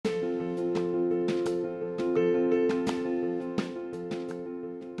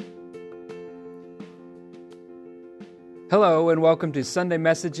Hello and welcome to Sunday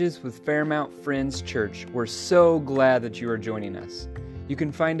Messages with Fairmount Friends Church. We're so glad that you are joining us. You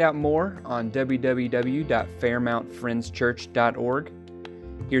can find out more on www.fairmountfriendschurch.org.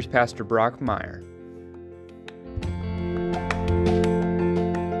 Here's Pastor Brock Meyer.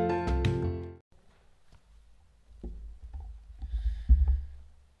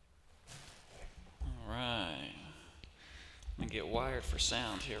 All right. Let me get wired for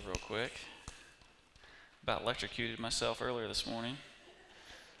sound here real quick. About electrocuted myself earlier this morning.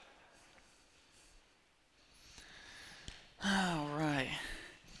 All right.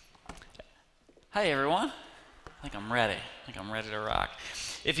 Hey everyone. I think I'm ready. To rock.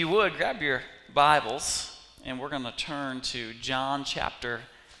 If you would, grab your Bibles and we're going to turn to John chapter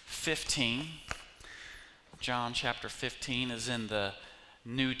 15. John chapter 15 is in the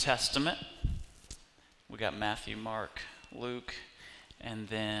New Testament. We got Matthew, Mark, Luke, and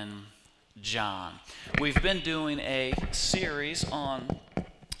then John. We've been doing a series on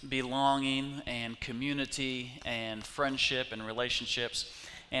belonging and community and friendship and relationships,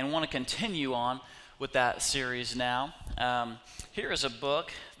 and want to continue on with that series now. Here is a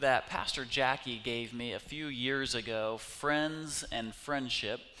book that Pastor Jackie gave me a few years ago, Friends and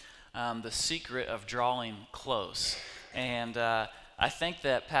Friendship, The Secret of Drawing Close. And I think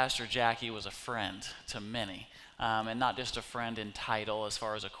that Pastor Jackie was a friend to many. And not just a friend in title as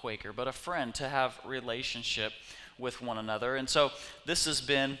far as a Quaker, but a friend to have relationship with one another. And so this has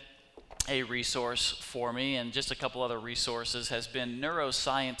been a resource for me, and just a couple other resources has been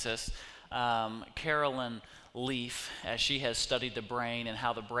neuroscientist Carolyn Leaf, as she has studied the brain and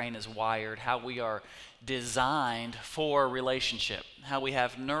how the brain is wired, how we are designed for relationship, how we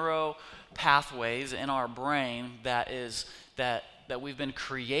have neuro pathways in our brain that we've been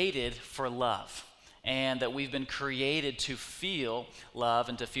created for love. And that we've been created to feel love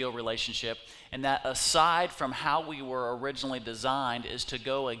and to feel relationship, and that aside from how we were originally designed is to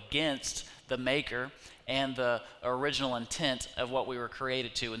go against the maker and the original intent of what we were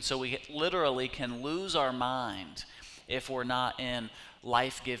created to. And so we literally can lose our mind if we're not in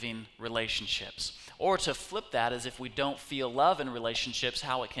life-giving relationships. Or to flip that is if we don't feel love in relationships,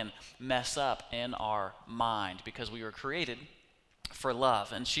 how it can mess up in our mind, because we were created for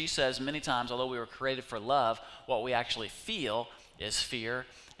love. And she says many times, although we were created for love, what we actually feel is fear,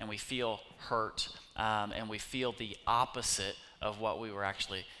 and we feel hurt, and we feel the opposite of what we were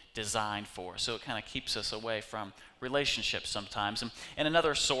actually designed for. So it kind of keeps us away from relationships sometimes. And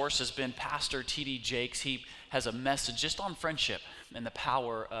another source has been Pastor T.D. Jakes. He has a message just on friendship and the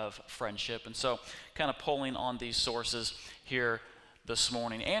power of friendship. And so kind of pulling on these sources here this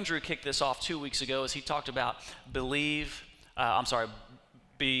morning. Andrew kicked this off 2 weeks ago as he talked about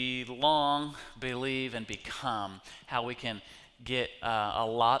belong, believe, and become, how we can get a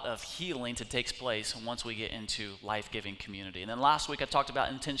lot of healing that takes place once we get into life-giving community. And then last week I talked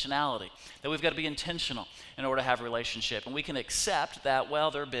about intentionality, that we've got to be intentional in order to have a relationship. And we can accept that, well,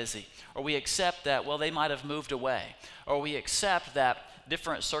 they're busy, or we accept that, well, they might have moved away, or we accept that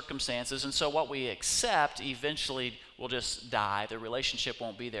different circumstances, and so what we accept eventually will just die. The relationship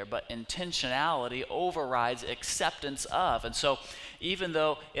won't be there, but intentionality overrides acceptance of. And so even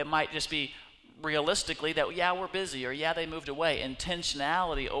though it might just be realistically that, yeah, we're busy, or yeah, they moved away,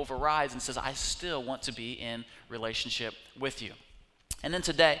 intentionality overrides and says, I still want to be in relationship with you. And then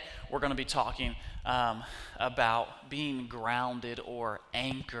today we're going to be talking about being grounded or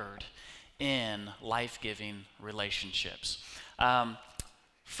anchored in life-giving relationships.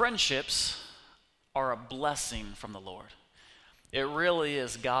 Friendships are a blessing from the Lord. It really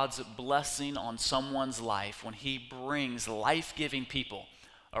is God's blessing on someone's life when He brings life-giving people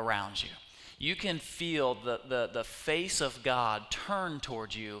around you. You can feel the face of God turn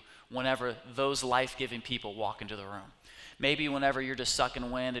towards you whenever those life-giving people walk into the room. Maybe whenever you're just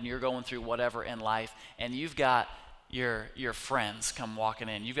sucking wind and you're going through whatever in life, and you've got your friends come walking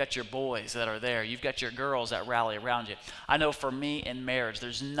in. You've got your boys that are there. You've got your girls that rally around you. I know for me in marriage,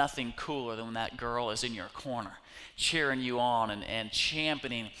 there's nothing cooler than when that girl is in your corner, cheering you on and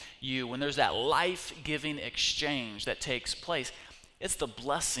championing you. When there's that life-giving exchange that takes place, it's the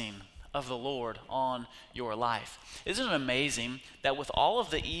blessing of the Lord on your life. Isn't it amazing that with all of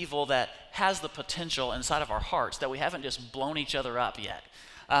the evil that has the potential inside of our hearts, that we haven't just blown each other up yet?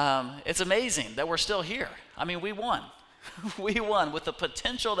 It's amazing that we're still here. I mean, we won. We won with the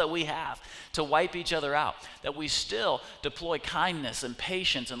potential that we have to wipe each other out, that we still deploy kindness and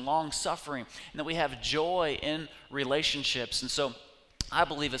patience and long suffering, and that we have joy in relationships. And so I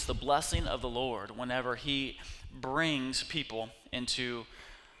believe it's the blessing of the Lord whenever He brings people into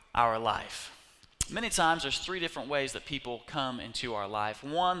our life. Many times there's three different ways that people come into our life.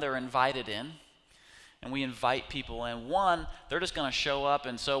 One, they're invited in. and we invite people in. One, they're just going to show up,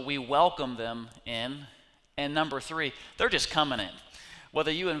 and so we welcome them in. And number three, they're just coming in.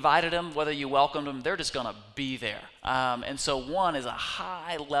 Whether you invited them, whether you welcomed them, they're just going to be there. And so one is a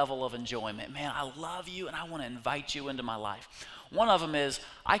high level of enjoyment. Man, I love you, and I want to invite you into my life. One of them is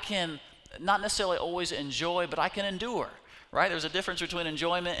I can not necessarily always enjoy, but I can endure. Right? There's a difference between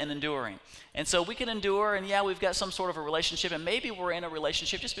enjoyment and enduring. And so we can endure, and yeah, we've got some sort of a relationship, and maybe we're in a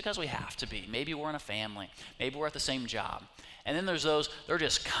relationship just because we have to be. Maybe we're in a family. Maybe we're at the same job. And then there's those, they're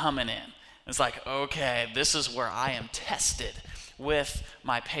just coming in. It's like, okay, this is where I am tested with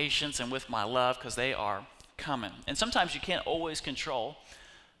my patience and with my love, because they are coming. And sometimes you can't always control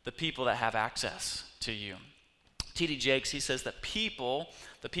the people that have access to you. T.D. Jakes, he says that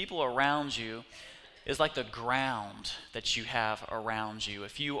the people around you is like the ground that you have around you.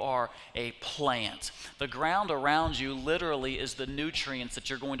 If you are a plant, the ground around you literally is the nutrients that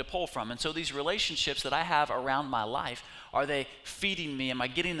you're going to pull from. And so these relationships that I have around my life, are they feeding me? Am I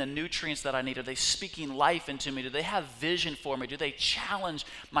getting the nutrients that I need? Are they speaking life into me? Do they have vision for me? Do they challenge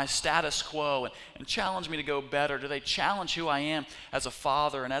my status quo and challenge me to go better? Do they challenge who I am as a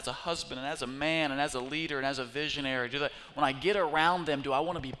father and as a husband and as a man and as a leader and as a visionary? When I get around them, do I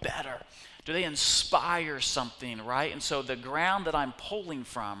want to be better? Do they inspire something, right? And so the ground that I'm pulling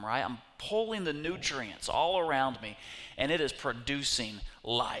from, right? I'm pulling the nutrients all around me, and it is producing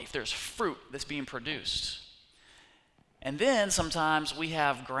life. There's fruit that's being produced. And then sometimes we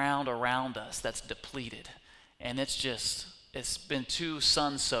have ground around us that's depleted, and it's been too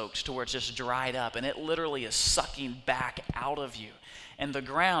sun-soaked to where it's just dried up, and it literally is sucking back out of you. And the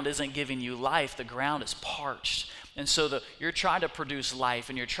ground isn't giving you life. The ground is parched. And so you're trying to produce life,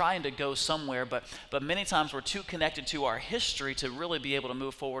 and you're trying to go somewhere, but many times we're too connected to our history to really be able to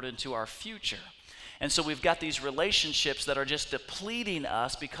move forward into our future. And so we've got these relationships that are just depleting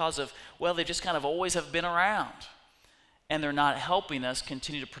us because of, well, they just kind of always have been around. And they're not helping us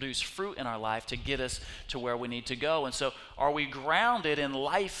continue to produce fruit in our life to get us to where we need to go. And so are we grounded in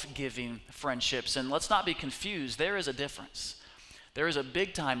life-giving friendships? And let's not be confused. There is a difference. There is a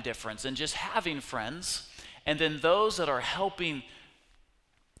big-time difference in just having friends and then those that are helping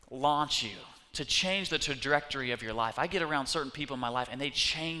launch you to change the trajectory of your life. I get around certain people in my life, and they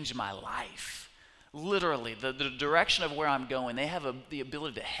change my life. Literally, the direction of where I'm going, they have the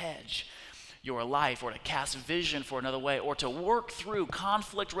ability to hedge your life, or to cast vision for another way, or to work through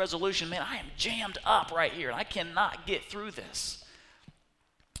conflict resolution. Man, I am jammed up right here, and I cannot get through this,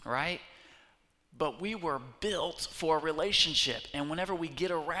 right? But we were built for a relationship, and whenever we get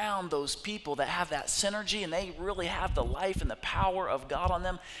around those people that have that synergy, and they really have the life and the power of God on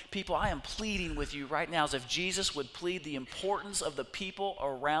them, people, I am pleading with you right now, as if Jesus would plead, the importance of the people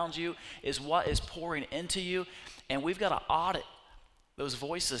around you is what is pouring into you, and we've got to audit those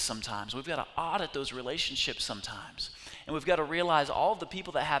voices sometimes. We've got to audit those relationships sometimes. And we've got to realize all of the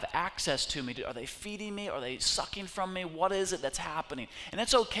people that have access to me, are they feeding me? Are they sucking from me? What is it that's happening? And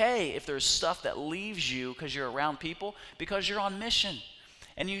it's okay if there's stuff that leaves you because you're around people, because you're on mission.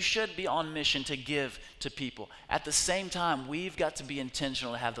 And you should be on mission to give to people. At the same time, we've got to be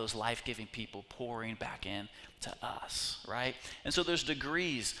intentional to have those life-giving people pouring back in to us, right? And so there's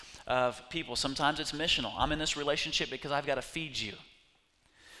degrees of people. Sometimes it's missional. I'm in this relationship because I've got to feed you.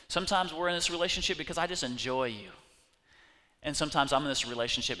 Sometimes we're in this relationship because I just enjoy you. And sometimes I'm in this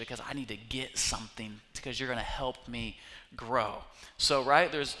relationship because I need to get something, because you're going to help me grow. So,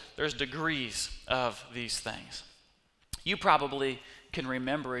 right, there's degrees of these things. You probably can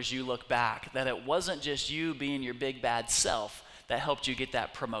remember as you look back that it wasn't just you being your big bad self that helped you get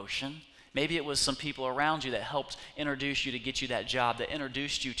that promotion. Maybe it was some people around you that helped introduce you to get you that job, that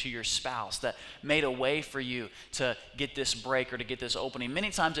introduced you to your spouse, that made a way for you to get this break or to get this opening. Many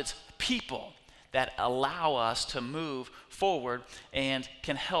times it's people that allow us to move forward and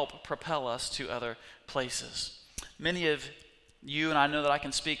can help propel us to other places. Many of you, and I know that I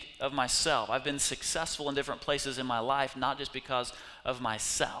can speak of myself, I've been successful in different places in my life, not just because of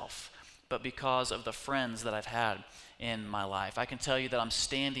myself, but because of the friends that I've had in my life. I can tell you that I'm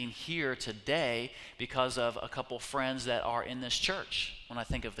standing here today because of a couple friends that are in this church when I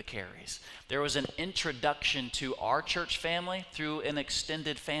think of the Careys. There was an introduction to our church family through an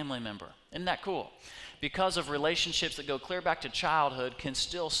extended family member. Isn't that cool? Because of relationships that go clear back to childhood can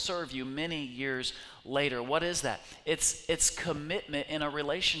still serve you many years later. What is that? It's commitment in a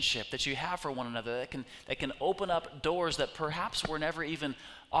relationship that you have for one another that can open up doors that perhaps were never even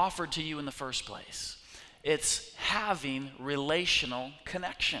offered to you in the first place. It's having relational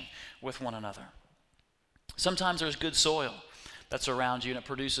connection with one another. Sometimes there's good soil that's around you, and it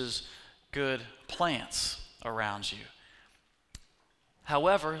produces good plants around you.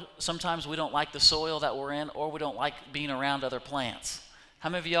 However, sometimes we don't like the soil that we're in, or we don't like being around other plants. How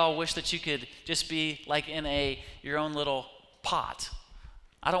many of y'all wish that you could just be like in your own little pot?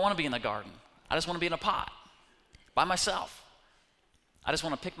 I don't want to be in the garden. I just want to be in a pot by myself. I just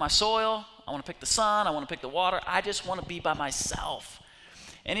want to pick my soil. I want to pick the sun. I want to pick the water. I just want to be by myself.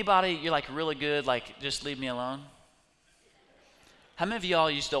 Anybody, you're like really good, like just leave me alone? How many of y'all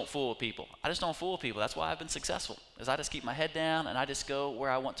just don't fool with people? I just don't fool with people. That's why I've been successful, is I just keep my head down and I just go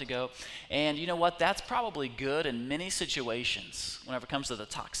where I want to go. And you know what? That's probably good in many situations whenever it comes to the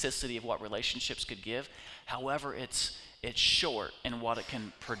toxicity of what relationships could give. However, it's short in what it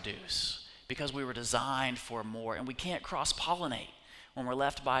can produce because we were designed for more, and we can't cross-pollinate when we're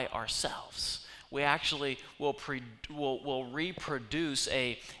left by ourselves. We actually will reproduce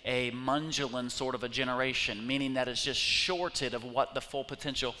a Mungelin sort of a generation, meaning that it's just shorted of what the full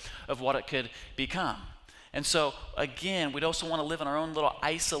potential of what it could become. And so, again, we'd also want to live in our own little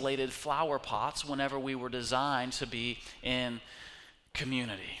isolated flower pots whenever we were designed to be in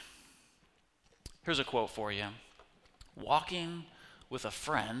community. Here's a quote for you. Walking with a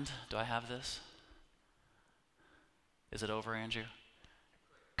friend, do I have this? Is it over, Andrew?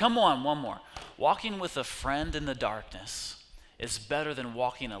 Come on, one more. Walking with a friend in the darkness is better than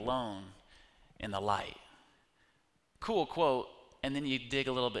walking alone in the light. Cool quote, and then you dig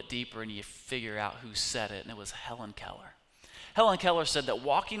a little bit deeper and you figure out who said it, and it was Helen Keller. Helen Keller said that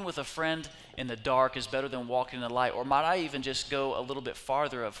walking with a friend in the dark is better than walking in the light, or might I even just go a little bit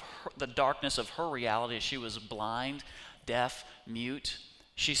farther of the darkness of her reality. She was blind, deaf, mute.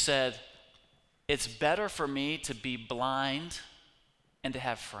 She said, it's better for me to be blind and to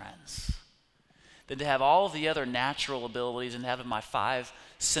have friends than to have all of the other natural abilities and have my 5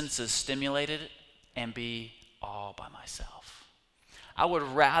 senses stimulated and be all by myself. I would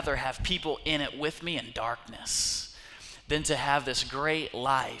rather have people in it with me in darkness than to have this great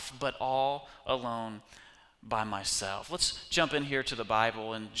life, but all alone by myself. Let's jump in here to the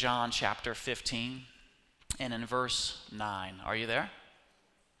Bible in John chapter 15 and in verse 9. Are you there?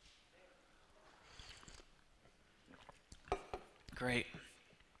 Great.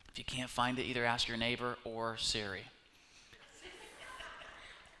 If you can't find it, either ask your neighbor or Siri.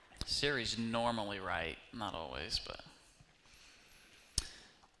 Siri's normally right, not always, but.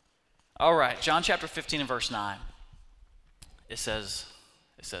 All right, John chapter 15 and verse 9. It says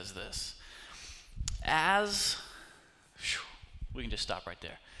this. We can just stop right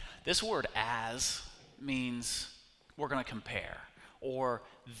there. This word as means we're going to compare, or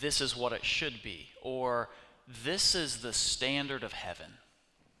this is what it should be, or this is the standard of heaven.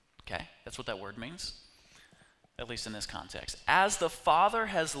 Okay, that's what that word means, at least in this context. As the Father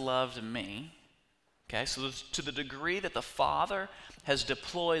has loved me, okay, so to the degree that the Father has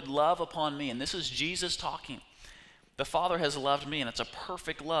deployed love upon me, and this is Jesus talking, the Father has loved me, and it's a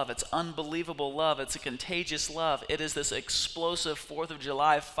perfect love. It's unbelievable love. It's a contagious love. It is this explosive 4th of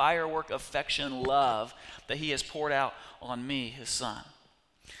July firework affection love that he has poured out on me, his Son.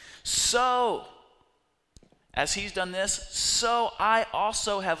 So, as he's done this, so I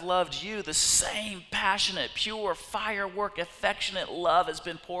also have loved you. The same passionate, pure, firework, affectionate love has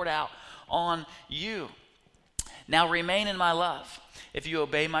been poured out on you. Now remain in my love. If you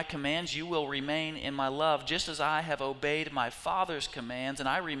obey my commands, you will remain in my love, just as I have obeyed my Father's commands, and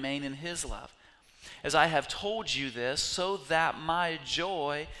I remain in his love. As I have told you this, so that my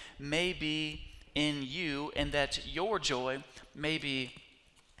joy may be in you, and that your joy may be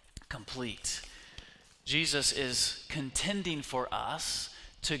complete. Jesus is contending for us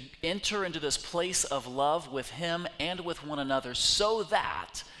to enter into this place of love with him and with one another so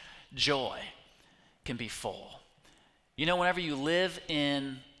that joy can be full. You know, whenever you live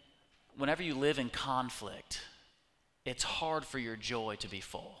in conflict, it's hard for your joy to be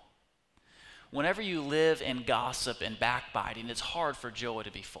full. Whenever you live in gossip and backbiting, it's hard for joy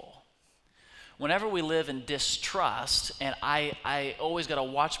to be full. Whenever we live in distrust, and I always got to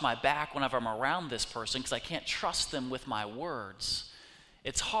watch my back whenever I'm around this person because I can't trust them with my words,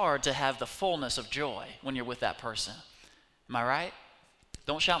 it's hard to have the fullness of joy when you're with that person. Am I right?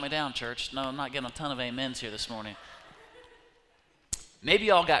 Don't shout me down, church. No, I'm not getting a ton of amens here this morning. Maybe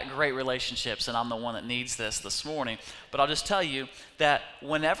y'all got great relationships and I'm the one that needs this morning, but I'll just tell you that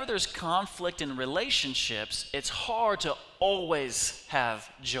whenever there's conflict in relationships, it's hard to always have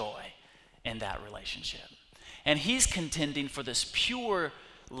joy in that relationship. And he's contending for this pure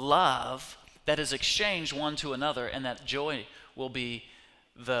love that is exchanged one to another, and that joy will be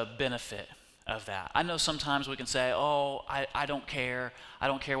the benefit of that. I know sometimes we can say, oh, I don't care. I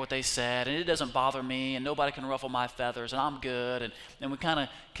don't care what they said, and it doesn't bother me, and nobody can ruffle my feathers, and I'm good. And we kind of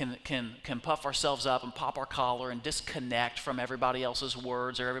can puff ourselves up and pop our collar and disconnect from everybody else's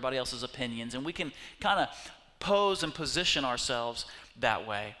words or everybody else's opinions. And we can kind of pose and position ourselves that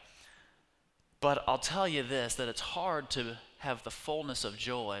way. But I'll tell you this, that it's hard to have the fullness of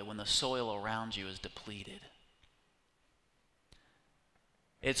joy when the soil around you is depleted.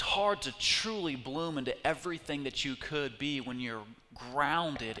 It's hard to truly bloom into everything that you could be when you're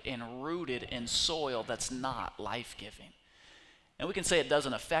grounded and rooted in soil that's not life-giving. And we can say it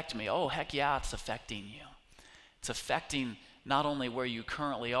doesn't affect me. Oh, heck yeah, it's affecting you. It's affecting not only where you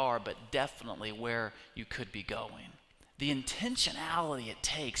currently are, but definitely where you could be going. The intentionality it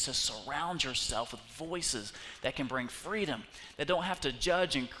takes to surround yourself with voices that can bring freedom, that don't have to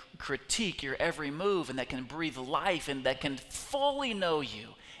judge and critique your every move, and that can breathe life, and that can fully know you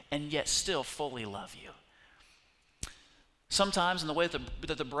and yet still fully love you. Sometimes in the way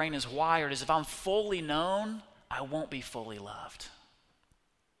that the brain is wired is if I'm fully known, I won't be fully loved.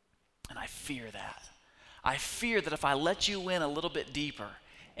 And I fear that. I fear that if I let you in a little bit deeper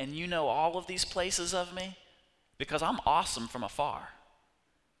and you know all of these places of me, because I'm awesome from afar.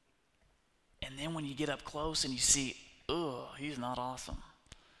 And then when you get up close and you see, oh, he's not awesome.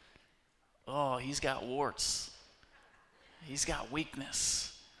 Oh, he's got warts. He's got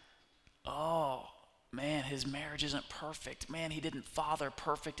weakness. Oh, man, his marriage isn't perfect. Man, he didn't father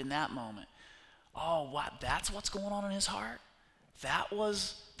perfect in that moment. Oh, what? That's what's going on in his heart? That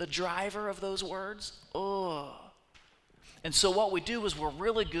was the driver of those words? Oh. And so what we do is we're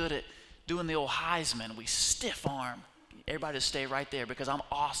really good at doing the old Heisman. We stiff arm. Everybody just stay right there because I'm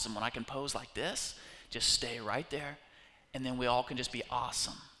awesome. When I can pose like this, just stay right there. And then we all can just be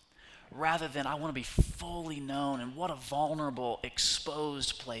awesome. Rather than I want to be fully known, and what a vulnerable,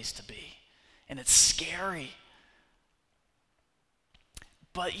 exposed place to be. And it's scary.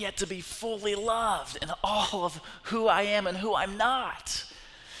 But yet to be fully loved in all of who I am and who I'm not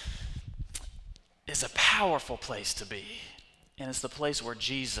is a powerful place to be. And it's the place where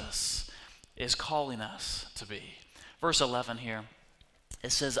Jesus is calling us to be. Verse 11 here,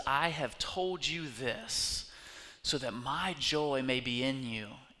 it says, I have told you this so that my joy may be in you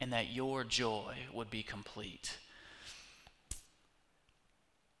and that your joy would be complete.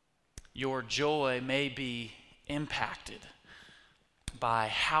 Your joy may be impacted by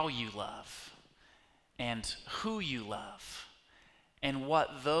how you love and who you love and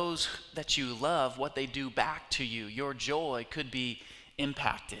what those that you love, what they do back to you. Your joy could be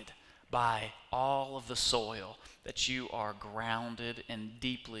impacted by all of the soil that you are grounded and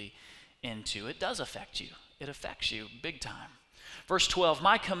deeply into. It does affect you. It affects you big time. Verse 12,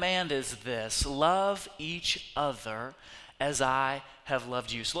 my command is this, love each other as I have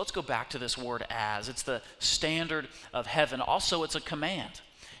loved you. So let's go back to this word as. It's the standard of heaven. Also, it's a command.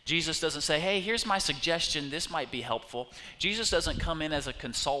 Jesus doesn't say, hey, here's my suggestion, this might be helpful. Jesus doesn't come in as a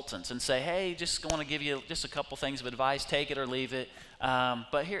consultant and say, hey, just want to give you just a couple things of advice, take it or leave it.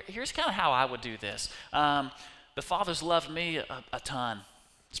 But here's kind of how I would do this. The Father's loved me a ton.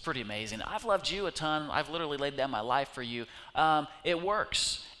 It's pretty amazing. I've loved you a ton. I've literally laid down my life for you. It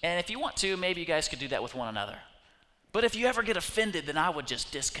works. And if you want to, maybe you guys could do that with one another. But if you ever get offended, then I would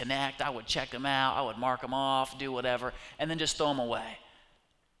just disconnect. I would check them out. I would mark them off, do whatever, and then just throw them away.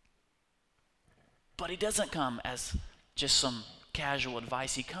 But he doesn't come as just some casual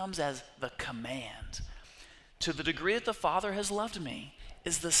advice. He comes as the command. To the degree that the Father has loved me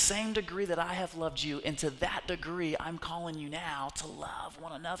is the same degree that I have loved you. And to that degree, I'm calling you now to love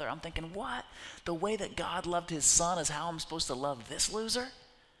one another. I'm thinking, what? The way that God loved his son is how I'm supposed to love this loser?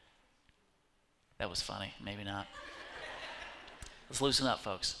 That was funny. Maybe not. Let's loosen up,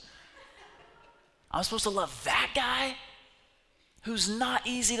 folks. I'm supposed to love that guy who's not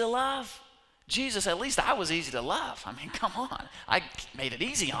easy to love? Jesus, at least I was easy to love. I mean, come on. I made it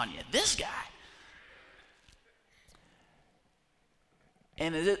easy on you. This guy.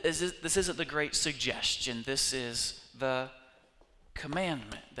 And this isn't the great suggestion. This is the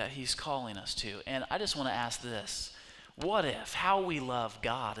commandment that he's calling us to. And I just want to ask this. What if how we love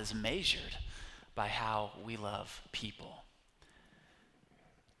God is measured by how we love people?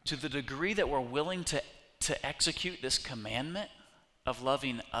 To the degree that we're willing to execute this commandment of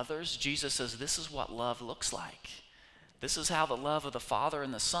loving others, Jesus says this is what love looks like. This is how the love of the Father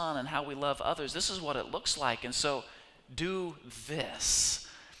and the Son and how we love others, this is what it looks like. And so do this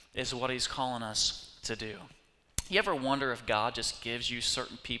is what he's calling us to do. You ever wonder if God just gives you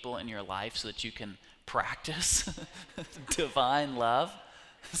certain people in your life so that you can practice divine love?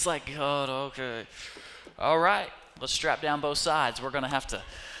 It's like, God, okay, all right, let's strap down both sides. We're going to have to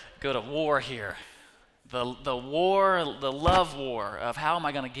go to war here. The war, the love war of how am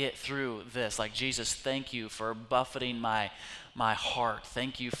I going to get through this? Like, Jesus, thank you for buffeting my heart.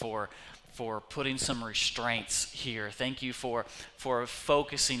 Thank you for putting some restraints here. Thank you for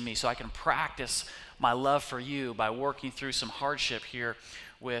focusing me so I can practice my love for you by working through some hardship here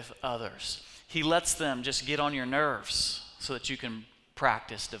with others. He lets them just get on your nerves so that you can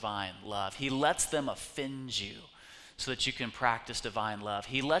practice divine love. He lets them offend you so that you can practice divine love.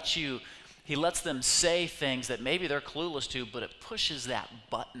 He lets them say things that maybe they're clueless to, but it pushes that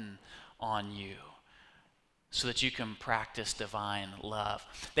button on you so that you can practice divine love.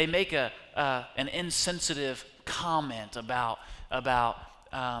 They make an insensitive comment about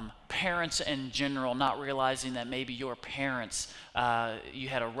parents in general, not realizing that maybe your parents, you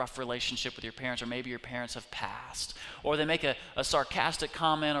had a rough relationship with your parents, or maybe your parents have passed. Or they make a sarcastic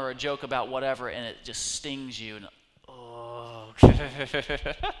comment or a joke about whatever, and it just stings you. And, oh,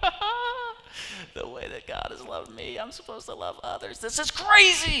 the way that God has loved me, I'm supposed to love others. This is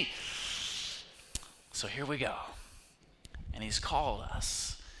crazy. So here we go. And he's called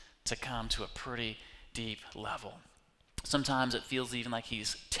us to come to a pretty deep level. Sometimes it feels even like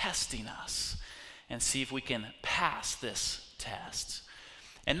he's testing us and see if we can pass this test.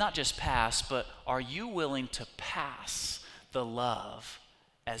 And not just pass, but are you willing to pass the love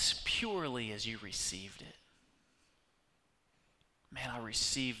as purely as you received it? Man, I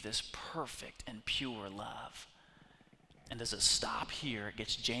received this perfect and pure love. And does it stop here? It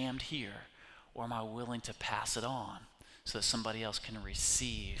gets jammed here. Or am I willing to pass it on so that somebody else can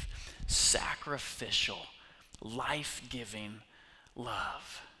receive sacrificial, life-giving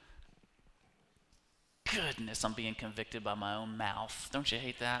love? Goodness, I'm being convicted by my own mouth. Don't you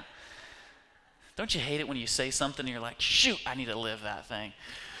hate that? Don't you hate it when you say something and you're like, shoot, I need to live that thing?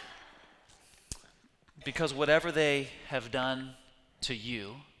 Because whatever they have done to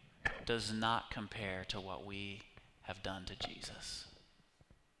you does not compare to what we have done to Jesus.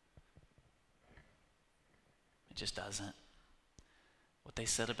 It just doesn't. What they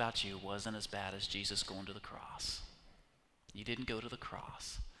said about you wasn't as bad as Jesus going to the cross. You didn't go to the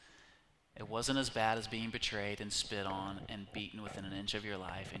cross. It wasn't as bad as being betrayed and spit on and beaten within an inch of your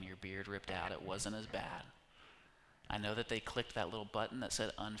life and your beard ripped out. It wasn't as bad. I know that they clicked that little button that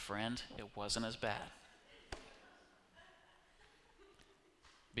said unfriend. It wasn't as bad.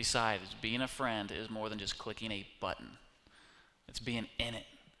 Besides, being a friend is more than just clicking a button. It's being in it.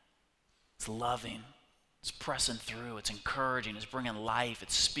 It's loving. It's pressing through. It's encouraging. It's bringing life.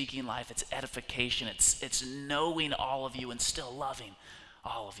 It's speaking life. It's edification. It's knowing all of you and still loving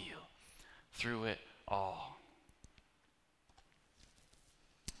all of you through it all.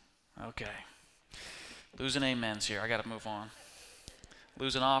 Okay. Losing amens here. I got to move on.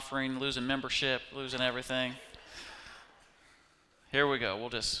 Losing offering, losing membership, losing everything. Here we go. We'll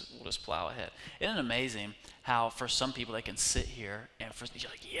just plow ahead. Isn't it amazing how for some people they can sit here and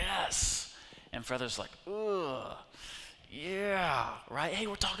you're like, yes. And for others, like, ugh, yeah, right? Hey,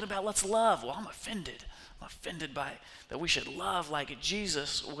 we're talking about let's love. Well, I'm offended. I'm offended by that we should love like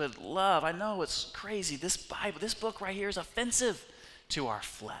Jesus would love. I know it's crazy. This book right here is offensive to our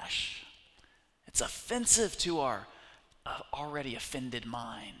flesh. It's offensive to our already offended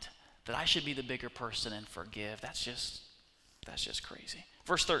mind that I should be the bigger person and forgive. That's just crazy.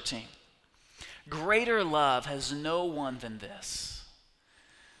 Verse 13. Greater love has no one than this,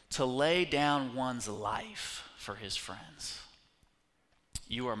 to lay down one's life for his friends.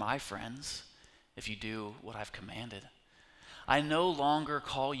 You are my friends if you do what I've commanded. I no longer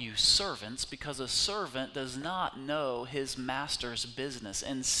call you servants because a servant does not know his master's business.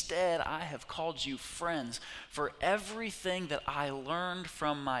 Instead, I have called you friends, for everything that I learned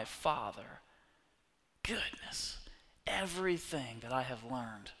from my Father, goodness, everything that I have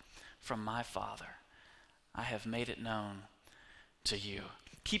learned from my Father, I have made it known to you.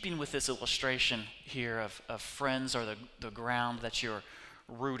 Keeping with this illustration here of friends are the ground that you're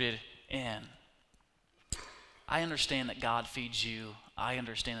rooted in. I understand that God feeds you. I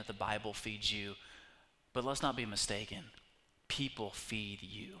understand that the Bible feeds you. But let's not be mistaken. People feed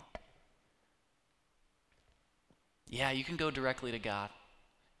you. Yeah, you can go directly to God.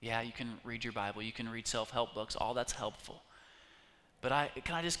 Yeah, you can read your Bible. You can read self-help books. All that's helpful. But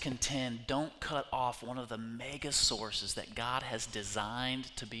can I just contend, don't cut off one of the mega sources that God has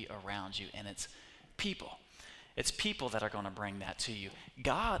designed to be around you, and it's people. It's people that are going to bring that to you.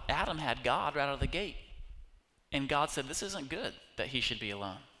 Adam had God right out of the gate, and God said, this isn't good that he should be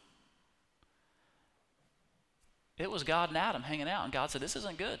alone. It was God and Adam hanging out, and God said, this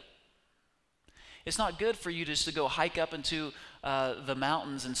isn't good. It's not good for you just to go hike up into the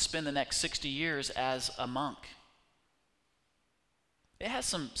mountains and spend the next 60 years as a monk. It has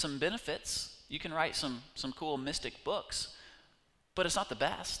some benefits. You can write some cool mystic books, but it's not the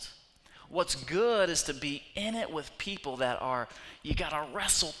best. What's good is to be in it with people that are, you got to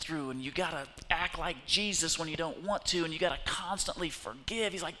wrestle through, and you got to act like Jesus when you don't want to, and you got to constantly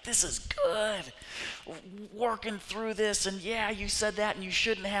forgive. He's like, this is good. Working through this, and yeah, you said that and you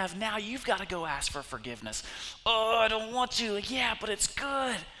shouldn't have. Now you've got to go ask for forgiveness. Oh, I don't want to. Yeah, but it's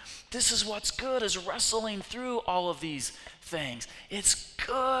good. This is what's good, is wrestling through all of these things. It's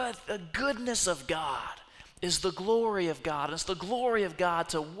good. The goodness of God is the glory of God. And it's the glory of God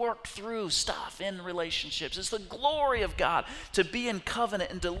to work through stuff in relationships. It's the glory of God to be in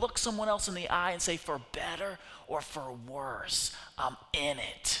covenant and to look someone else in the eye and say, for better or for worse, I'm in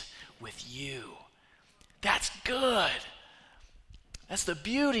it with you. That's good. That's the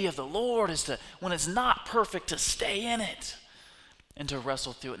beauty of the Lord, is to, when it's not perfect, to stay in it and to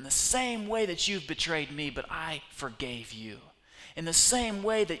wrestle through it in the same way that you've betrayed me, but I forgave you. In the same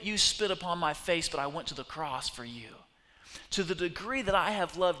way that you spit upon my face, but I went to the cross for you. To the degree that I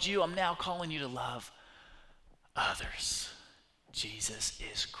have loved you, I'm now calling you to love others. Jesus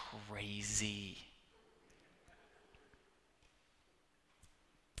is crazy.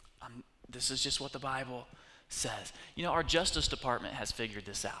 This is just what the Bible says. You know, our Justice Department has figured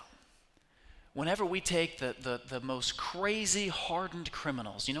this out. Whenever we take the most crazy, hardened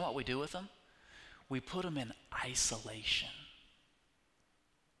criminals, you know what we do with them? We put them in isolation.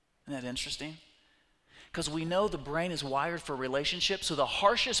 Isn't that interesting? Because we know the brain is wired for relationships, so the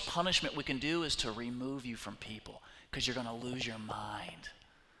harshest punishment we can do is to remove you from people, because you're going to lose your mind.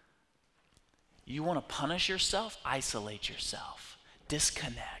 You want to punish yourself? Isolate yourself.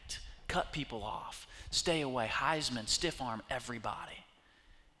 Disconnect. Cut people off. Stay away. Heisman, stiff arm everybody.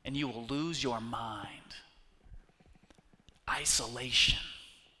 And you will lose your mind. Isolation.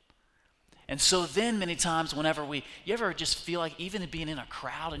 And so then many times whenever you ever just feel like even being in a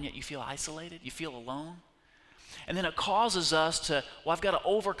crowd and yet you feel isolated, you feel alone? And then it causes us to, well, I've got to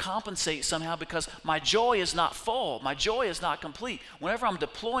overcompensate somehow because my joy is not full. My joy is not complete. Whenever I'm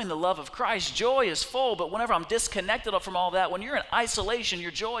deploying the love of Christ, joy is full. But whenever I'm disconnected from all that, when you're in isolation,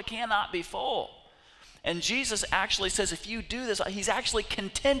 your joy cannot be full. And Jesus actually says if you do this, he's actually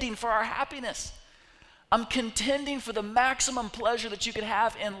contending for our happiness. I'm contending for the maximum pleasure that you could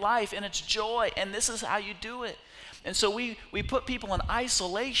have in life, and it's joy, and this is how you do it. And so we put people in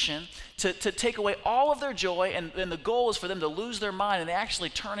isolation to take away all of their joy, and then the goal is for them to lose their mind, and they actually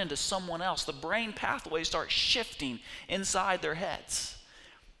turn into someone else. The brain pathways start shifting inside their heads.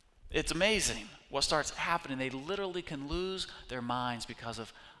 It's amazing what starts happening. They literally can lose their minds because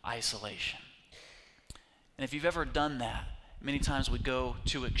of isolation. And if you've ever done that, many times we go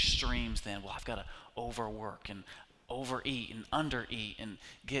to extremes then. Well, I've got to overwork and overeat and undereat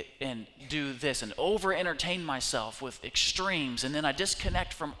and do this and over-entertain myself with extremes, and then I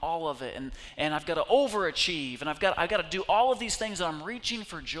disconnect from all of it, and I've got to overachieve, and I've got to do all of these things, and I'm reaching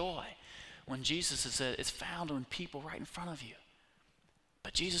for joy. When Jesus has said it's found in people right in front of you.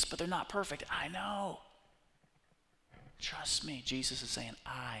 But Jesus, but they're not perfect. I know. Trust me. Jesus is saying,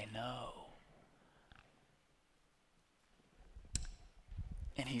 I know.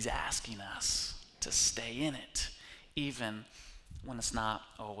 And he's asking us to stay in it, even when it's not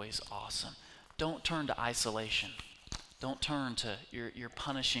always awesome. Don't turn to isolation. Don't turn to you're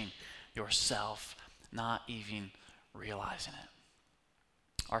punishing yourself, not even realizing it.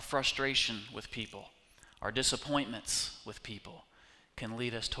 Our frustration with people, our disappointments with people can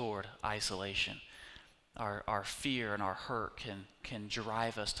lead us toward isolation. Our fear and our hurt can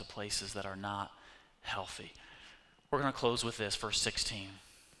drive us to places that are not healthy. We're going to close with this, verse 16.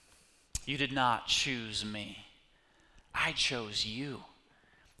 You did not choose me. I chose you,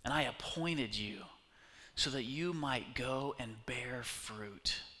 and I appointed you so that you might go and bear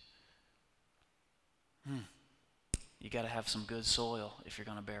fruit. You got to have some good soil if you're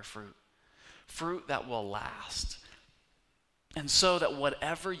going to bear fruit. Fruit that will last. And so that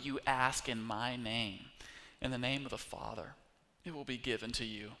whatever you ask in my name, in the name of the Father, it will be given to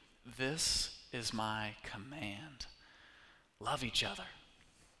you. This is my command. Love each other.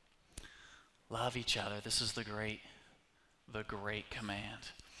 Love each other. This is the great command.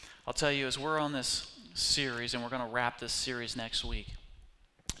 I'll tell you, as we're on this series, and we're going to wrap this series next week,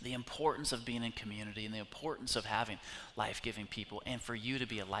 the importance of being in community and the importance of having life-giving people, and for you to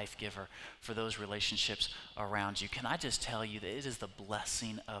be a life giver for those relationships around you. Can I just tell you that it is the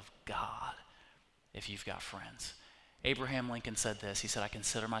blessing of God if you've got friends. Abraham Lincoln said this. He said, I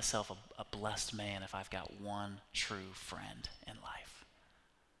consider myself a blessed man if I've got one true friend in life.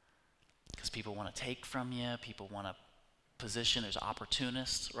 Because people want to take from you, people want to position. There's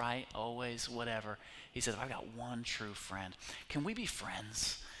opportunists, right? Always, whatever. He says, I've got one true friend. Can we be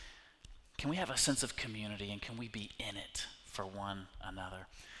friends? Can we have a sense of community, and can we be in it for one another?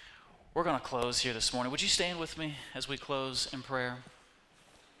 We're going to close here this morning. Would you stand with me as we close in prayer?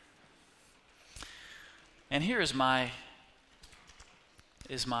 And here is my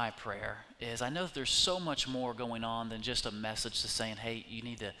prayer, is I know that there's so much more going on than just a message to saying, hey, you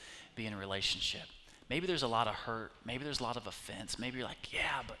need to be in a relationship. Maybe there's a lot of hurt. Maybe there's a lot of offense. Maybe you're like,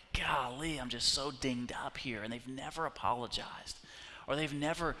 yeah, but golly, I'm just so dinged up here, and they've never apologized, or they've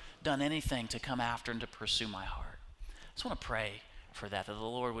never done anything to come after and to pursue my heart. I just want to pray for that the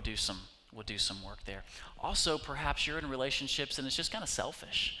Lord would do some work there. Also, perhaps you're in relationships and it's just kind of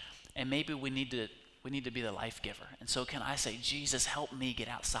selfish, and maybe we need to be the life giver. And so can I say, Jesus, help me get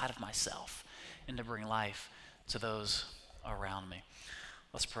outside of myself and to bring life to those around me.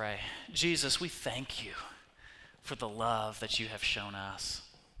 Let's pray. Jesus, we thank you for the love that you have shown us.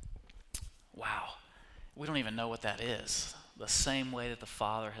 Wow. We don't even know what that is. The same way that the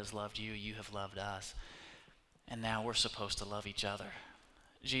Father has loved you, you have loved us. And now we're supposed to love each other.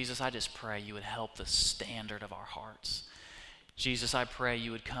 Jesus, I just pray you would help the standard of our hearts. Jesus, I pray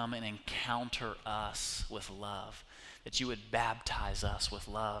you would come and encounter us with love, that you would baptize us with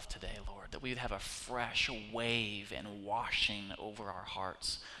love today, Lord, that we would have a fresh wave and washing over our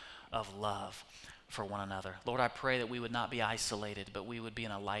hearts of love for one another. Lord, I pray that we would not be isolated, but we would be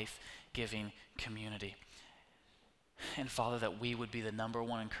in a life-giving community. And Father, that we would be the number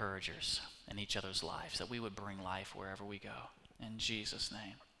one encouragers in each other's lives, that we would bring life wherever we go. In Jesus'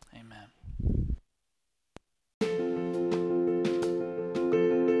 name, amen.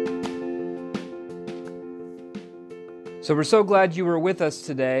 So we're so glad you were with us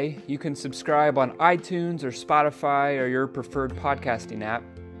today. You can subscribe on iTunes or Spotify or your preferred podcasting app.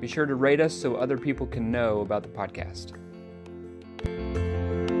 Be sure to rate us so other people can know about the podcast.